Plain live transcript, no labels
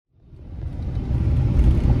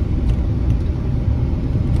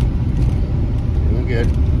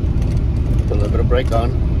brake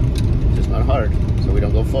on, just not hard, so we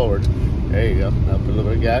don't go forward. There you go. Now put a little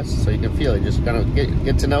bit of gas so you can feel it. Just kind of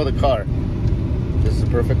get to know the car. This is a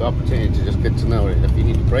perfect opportunity to just get to know it. If you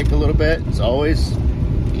need to brake a little bit, it's always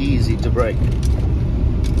easy to brake.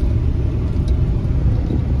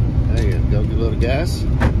 There you go. Give a little gas.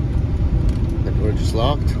 The door just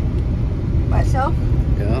locked. Myself?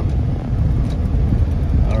 Yeah.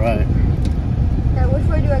 All right. Now, which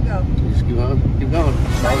way do I go? You just keep on. Keep going.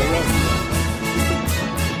 Follow the road.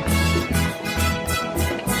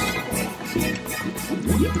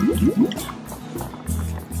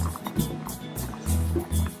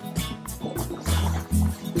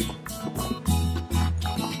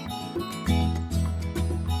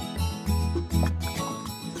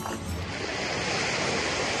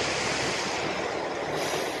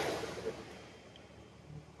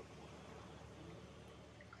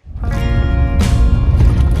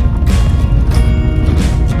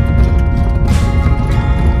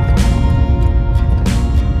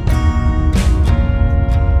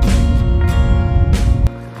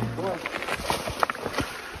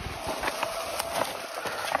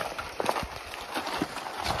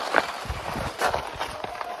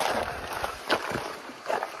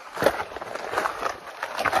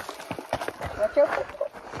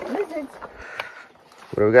 Lizards.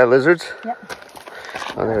 Where we got lizards? Yep.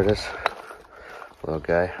 Oh, there it is. Little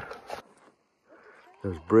guy.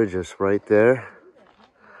 There's bridges right there.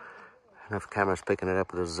 Enough cameras picking it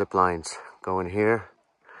up with those zip lines going here.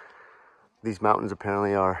 These mountains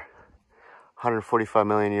apparently are 145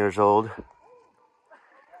 million years old.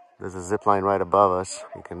 There's a zip line right above us.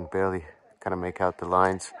 You can barely kind of make out the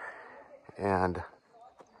lines. And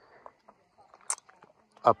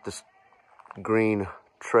up this green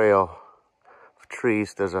trail of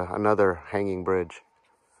trees, there's another hanging bridge.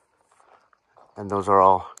 And those are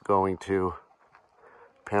all going to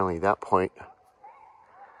apparently that point.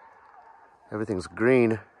 Everything's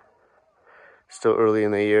green. Still early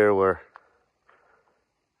in the year where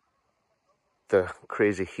the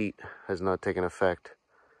crazy heat has not taken effect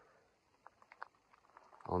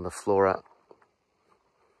on the flora.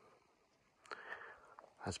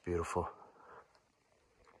 That's beautiful.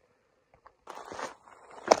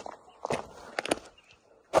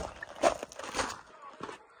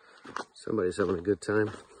 Somebody's having a good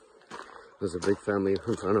time. There's a big family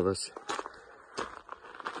in front of us.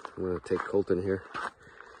 I'm gonna take Colton here.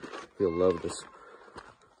 He'll love this.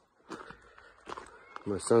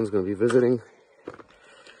 My son's gonna be visiting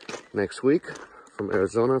next week from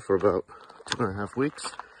Arizona for about 2.5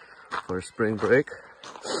 weeks for spring break.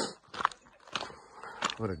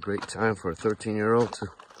 What a great time for a 13-year-old to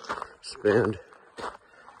spend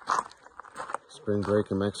spring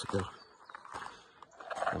break in Mexico.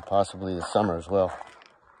 And possibly the summer as well.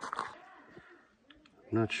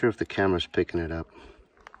 I'm not sure if the camera's picking it up,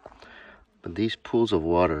 but these pools of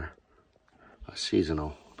water are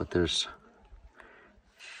seasonal, but there's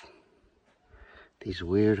these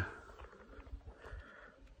weird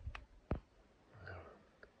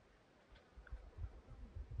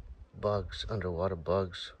bugs, underwater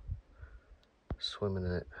bugs, swimming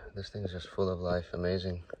in it. This thing's just full of life.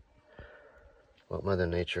 Amazing what Mother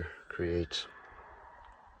Nature creates,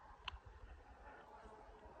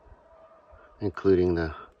 including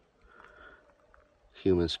the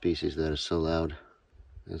human species that are so loud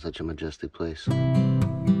in such a majestic place.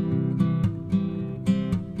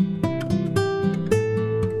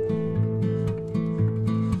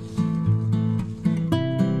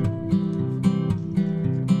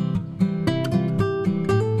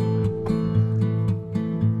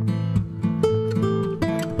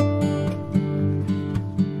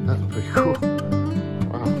 That's pretty cool.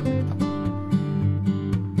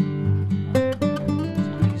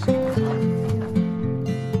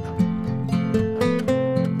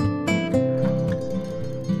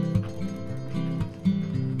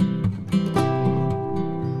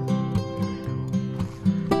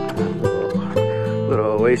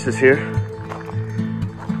 Little oasis here.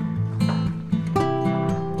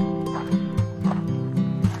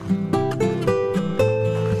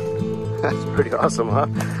 That's pretty awesome, huh?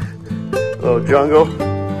 Little jungle.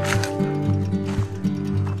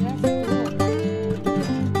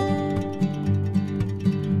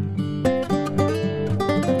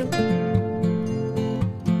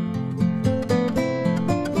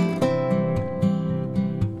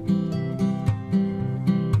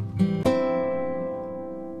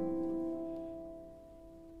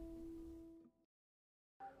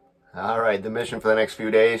 Alright, the mission for the next few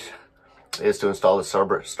days is to install the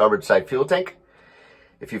starboard side fuel tank.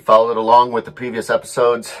 If you followed along with the previous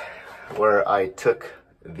episodes where I took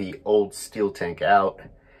the old steel tank out,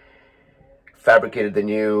 fabricated the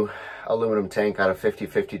new aluminum tank out of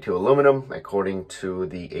 5052 aluminum according to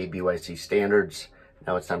the ABYC standards.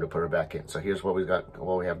 Now it's time to put her back in. So here's what we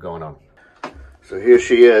have going on. So here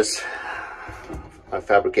she is. I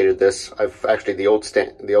fabricated this. The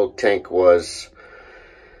old tank was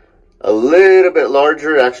a little bit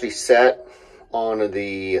larger. It actually sat on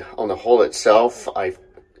the hull itself. I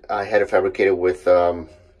had it fabricated with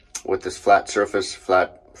this flat surface,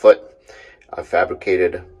 flat foot. I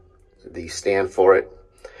fabricated the stand for it.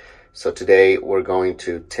 So today we're going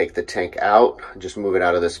to take the tank out, just move it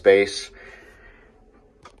out of the space.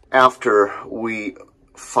 After we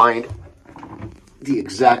find the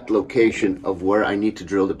exact location of where I need to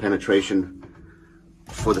drill the penetration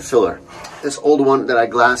for the filler. This old one that I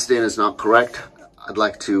glassed in is not correct. I'd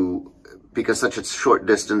like to, because such a short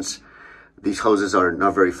distance, these hoses are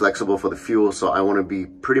not very flexible for the fuel, so I want to be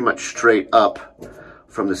pretty much straight up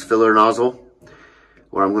from this filler nozzle,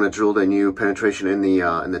 where I'm going to drill the new penetration in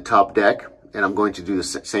the top deck, and I'm going to do the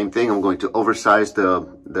same thing. I'm going to oversize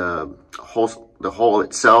the hole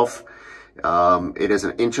itself. It is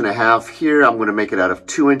 1.5 inches here. I'm going to make it out of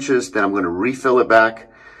 2 inches. Then I'm going to refill it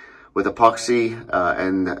back with epoxy,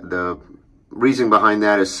 and the reason behind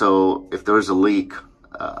that is so if there's a leak,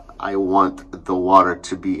 I want the water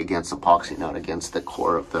to be against epoxy, not against the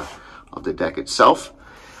core of the deck itself.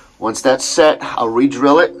 Once that's set, I'll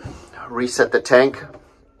re-drill it, reset the tank,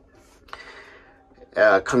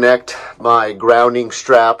 connect my grounding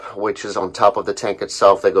strap, which is on top of the tank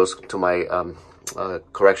itself, that goes to my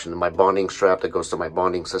my bonding strap that goes to my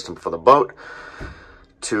bonding system for the boat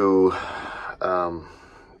to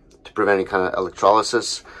prevent any kind of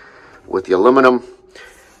electrolysis with the aluminum.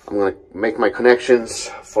 I'm going to make my connections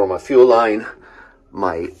for my fuel line,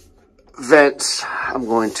 my vents. I'm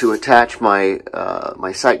going to attach my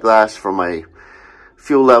my sight glass for my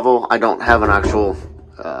fuel level. I don't have an actual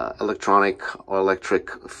electronic or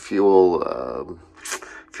electric fuel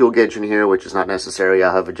gauge in here, which is not necessary.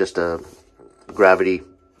 I have just a gravity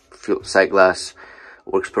fuel sight glass.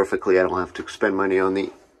 Works perfectly. I don't have to spend money on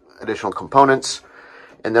the additional components.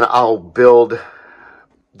 And then I'll build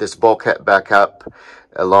this bulkhead back up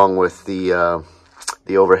along with the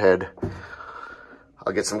overhead.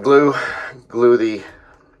 I'll get some glue the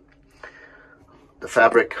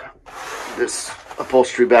fabric, this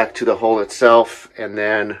upholstery back to the hole itself, and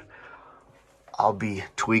then I'll be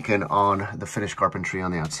tweaking on the finished carpentry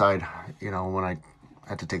on the outside. You know, when I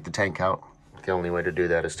had to take the tank out, the only way to do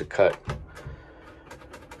that is to cut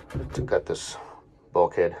this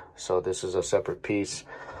bulkhead. So this is a separate piece.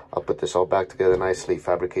 I'll put this all back together nicely,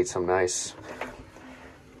 fabricate some nice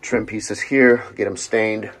trim pieces here, get them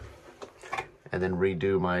stained, and then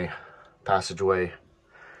redo my passageway.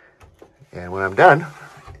 And when I'm done,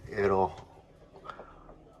 it'll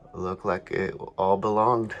look like it all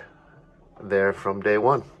belonged there from day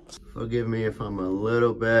one. Forgive me if I'm a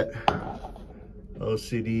little bit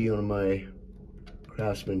OCD on my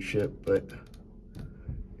craftsmanship, but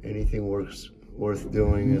anything worth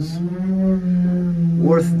doing is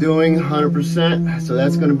worth doing 100%. So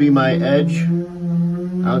that's going to be my edge,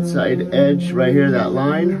 outside edge right here, that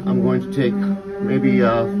line. I'm going to take maybe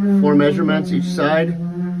 4 measurements each side,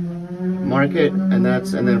 mark it, and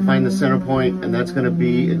then find the center point, and that's going to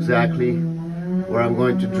be exactly where I'm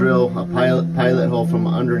going to drill a pilot hole from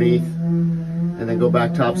underneath, and then go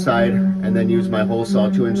back top side, and then use my hole saw,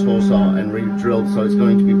 2-inch hole saw, and re-drilled, so it's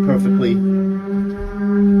going to be perfectly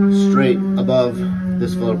straight above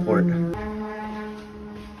this filler port.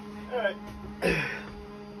 Alright.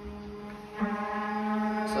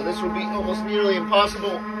 So this would be almost nearly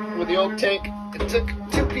impossible with the old tank. It took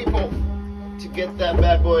 2 people to get that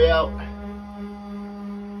bad boy out.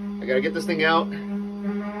 I gotta get this thing out, do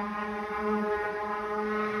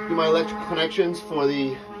my electrical connections for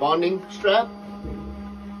the bonding strap,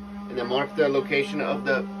 and then mark the location of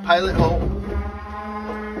the pilot hole.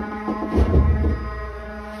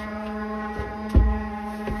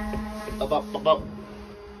 About.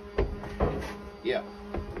 Yeah.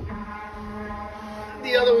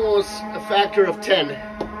 The other one was a factor of 10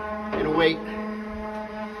 in weight.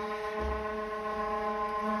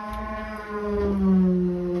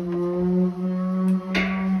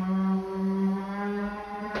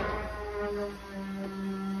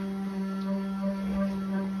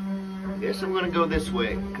 Guess I'm gonna go this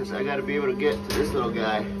way because I gotta be able to get to this little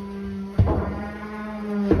guy.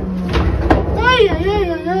 Ay, ay, ay,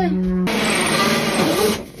 ay, ay.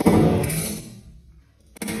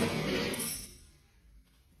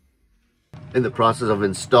 In the process of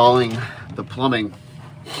installing the plumbing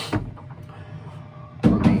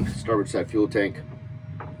on the starboard side fuel tank.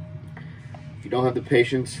 If you don't have the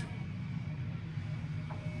patience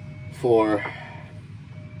for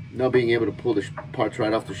not being able to pull the parts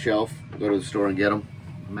right off the shelf, go to the store and get them.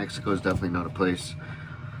 Mexico is definitely not a place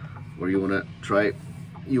where you want to try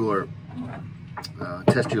your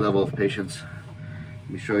test your level of patience. Let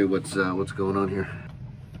me show you what's going on here.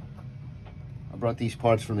 I brought these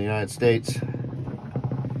parts from the United States.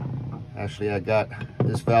 Actually, I got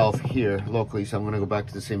this valve here locally, so I'm going to go back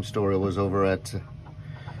to the same store. It was over at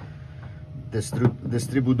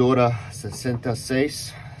Distribuidora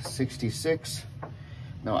 66.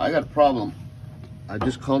 Now, I got a problem. I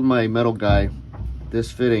just called my metal guy.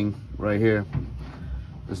 This fitting right here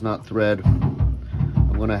does not thread.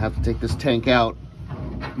 I'm going to have to take this tank out.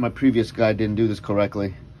 My previous guy didn't do this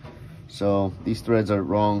correctly, so these threads are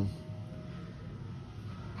wrong.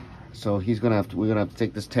 So we're gonna have to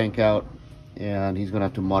take this tank out, and he's gonna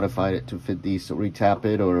have to modify it to fit these, so retap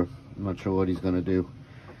it, or I'm not sure what he's gonna do.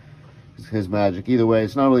 It's his magic. Either way,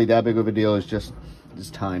 it's not really that big of a deal. It's just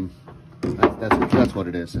time. That's what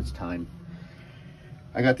it is. It's time.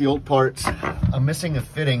 I got the old parts. I'm missing a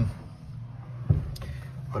fitting,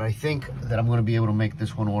 but I think that I'm gonna be able to make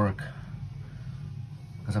this one work,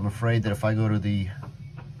 because I'm afraid that if I go to the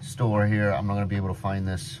store here, I'm not gonna be able to find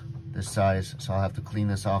this size, so I'll have to clean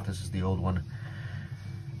this off. This is the old one.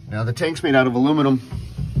 Now the tank's made out of aluminum,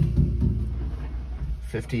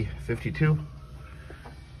 52,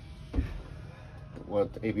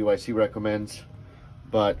 what ABYC recommends,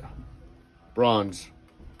 but bronze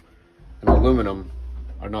and aluminum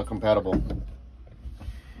are not compatible,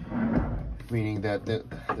 meaning that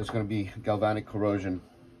there's going to be galvanic corrosion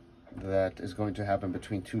that is going to happen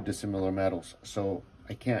between two dissimilar metals, so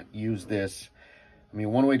I can't use this. I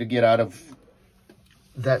mean, one way to get out of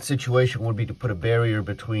that situation would be to put a barrier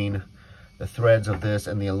between the threads of this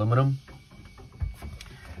and the aluminum,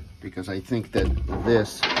 because I think that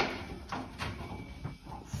this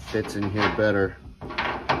fits in here better.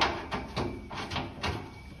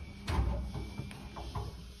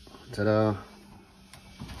 Ta-da!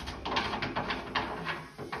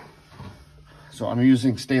 So I'm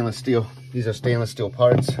using stainless steel. These are stainless steel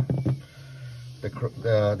parts.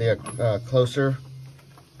 They are closer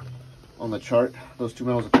on the chart. Those two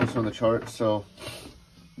metals are closer on the chart, so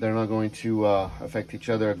they're not going to affect each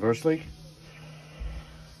other adversely.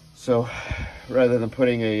 So rather than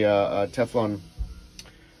putting a Teflon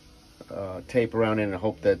tape around it and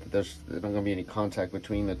hope that there's not going to be any contact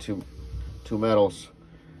between the two metals,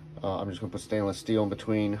 I'm just going to put stainless steel in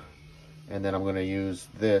between, and then I'm going to use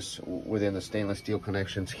this within the stainless steel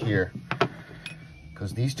connections here,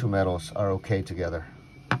 because these two metals are okay together.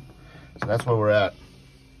 So that's where we're at.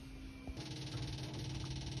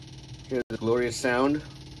 Here's the glorious sound.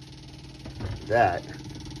 That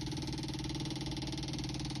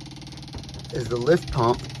is the lift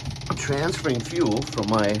pump transferring fuel from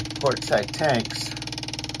my port side tanks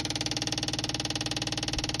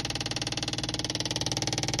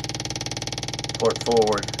port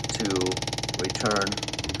forward to return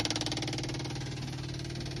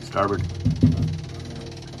starboard.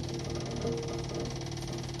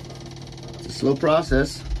 It's a slow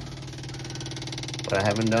process, but I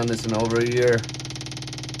haven't done this in over a year.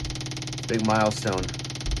 Big milestone.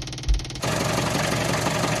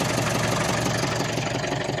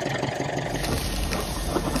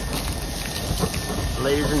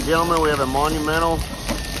 Ladies and gentlemen, we have a monumental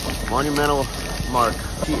mark.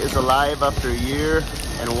 She is alive after a year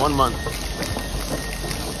and 1 month.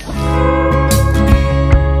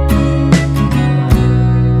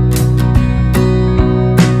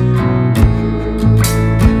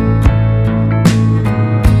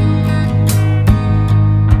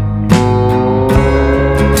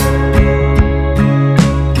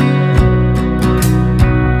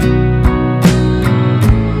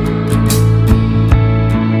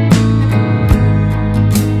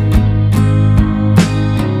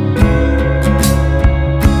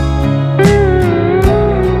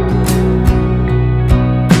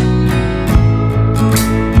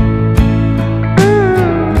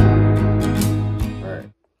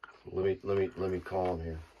 Let me call him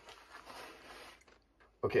here.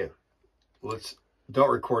 Okay, don't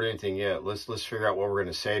record anything yet. Let's figure out what we're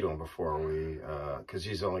going to say to him before we, because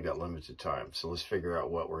he's only got limited time. So let's figure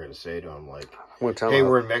out what we're going to say to him. Like, hey,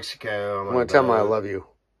 we're in Mexico. I'm going to tell him I love you.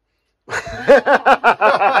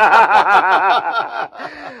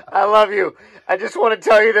 I love you. I just want to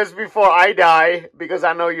tell you this before I die, because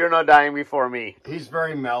I know you're not dying before me. He's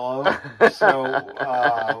very mellow, so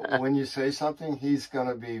when you say something, he's going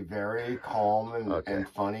to be very calm and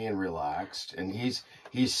funny and relaxed. And he's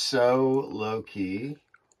so low key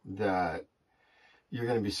that you're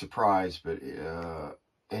going to be surprised. But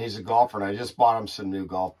and he's a golfer, and I just bought him some new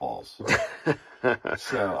golf balls.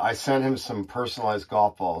 So I sent him some personalized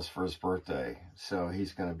golf balls for his birthday. So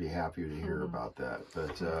he's going to be happy to hear about that.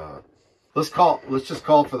 But let's just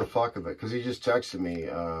call for the fuck of it, because he just texted me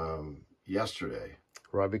yesterday.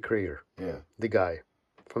 Robbie Krieger. Yeah. The guy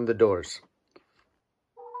from the Doors.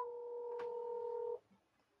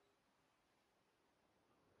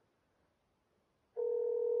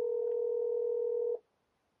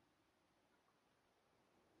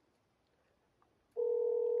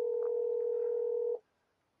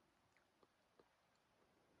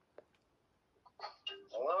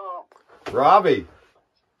 Hello. Robbie.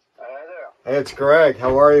 Hi there. Hey, it's Greg.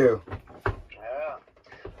 How are you? Yeah.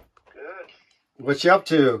 Good. What you up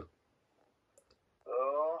to?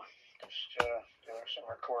 Oh, just doing some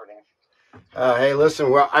recording. Hey,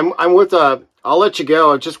 listen. Well, I'm with I'll let you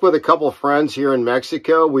go. I'm just with a couple of friends here in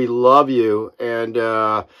Mexico. We love you, and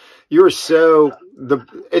you are so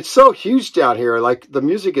it's so huge down here. Like the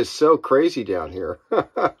music is so crazy down here. Oh,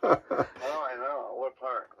 I know. What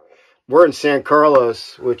part? We're in San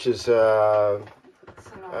Carlos, which is Sonora,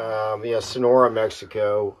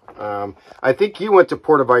 Mexico. I think you went to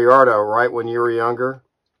Puerto Vallarta, right, when you were younger?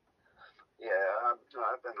 Yeah,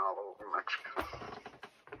 I've been all over Mexico.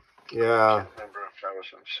 Yeah. I can't remember if I was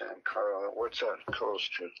in San Carlos. What's that close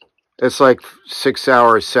to? It's like 6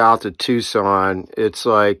 hours south of Tucson. It's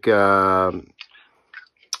like Oh,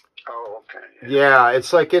 okay. yeah,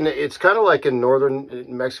 it's kind of like in northern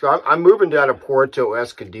Mexico. I'm moving down to Puerto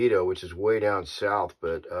Escondido, which is way down south,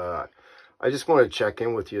 but I just want to check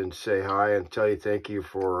in with you and say hi and tell you thank you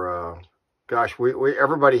for gosh, we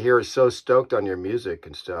everybody here is so stoked on your music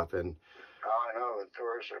and stuff. And Oh, I know. The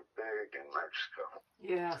Doors are big in Mexico.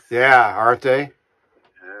 Yes. yeah, aren't they?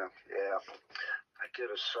 Yeah. I did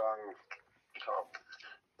a song called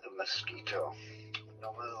The Mosquito.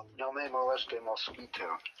 No me moleste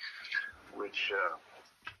mosquito, which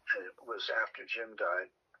it was after Jim died,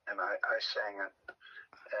 and I sang it,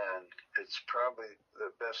 and it's probably the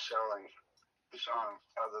best-selling song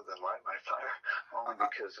other than Light My Fire, only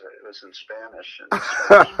because it was in Spanish, and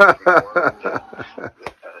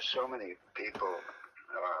so many people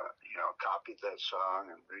copied that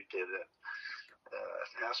song and redid it.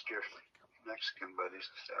 Ask your Mexican buddies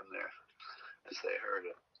down there as they heard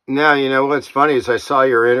it. Now, you know what's funny is I saw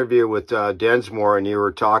your interview with Densmore, and you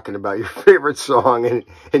were talking about your favorite song,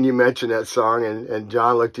 and you mentioned that song, and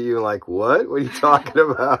John looked at you like, what? What are you talking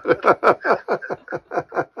about?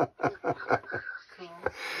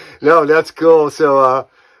 No, that's cool. So,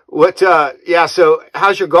 so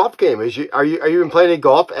how's your golf game? Are you even playing any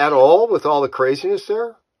golf at all with all the craziness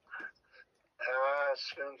there?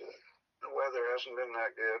 The weather hasn't been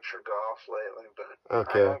that good for golf lately, but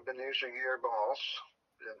okay. I've been using air balls.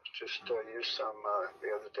 And just used some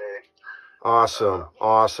the other day. Awesome.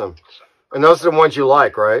 And those are the ones you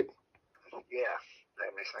like, right? Yeah,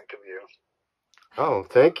 made me think of you. Oh,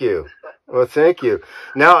 thank you. Well, thank you.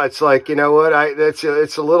 Now it's like, you know what?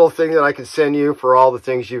 It's a little thing that I can send you for all the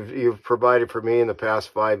things you've provided for me in the past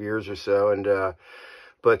 5 years or so, and.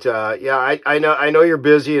 I know you're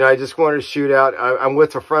busy, and I just wanted to shoot out. I'm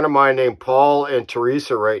with a friend of mine named Paul and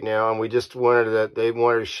Teresa right now, and they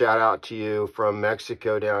wanted to shout out to you from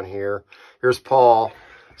Mexico down here. Here's Paul.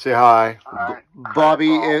 Say hi.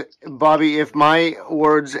 Bobby, Bobby, if my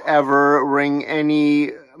words ever ring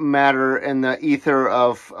any matter in the ether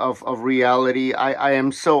of reality, I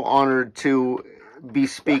am so honored to be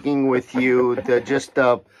speaking with you.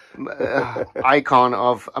 The icon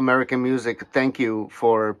of American music. Thank you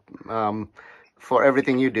for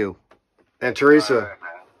everything you do. And Teresa.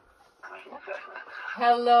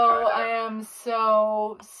 Hello, I am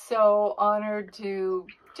so honored to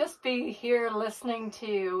just be here listening to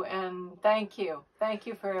you, and thank you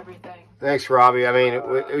for everything. Thanks, Robbie. I mean,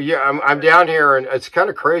 I'm down here, and it's kind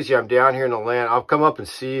of crazy. I'm down here in the land. I'll come up and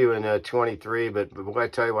see you in 23, but I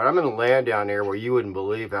tell you what, I'm in the land down there where you wouldn't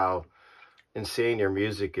believe how insane your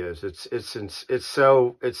music is. It's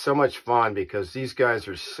so much fun because these guys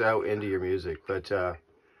are so into your music. But yeah,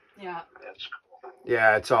 that's cool.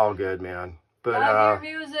 Yeah, it's all good, man. But love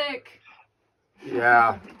your music.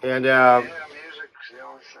 Yeah, and music's the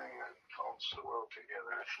only thing that holds the world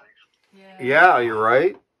together, I think. Yeah, you're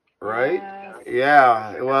right. Right? Yes.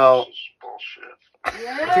 Yeah. Well. Bullshit.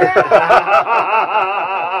 Yeah.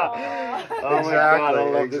 Oh my God, I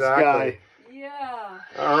love this guy. Yeah.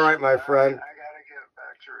 All right, my friend. I gotta get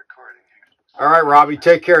back to recording here. All right, Robbie.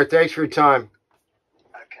 Take care. Thanks for your time.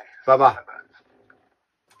 Okay. Bye-bye.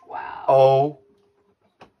 Wow. Oh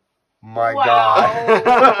my wow. God.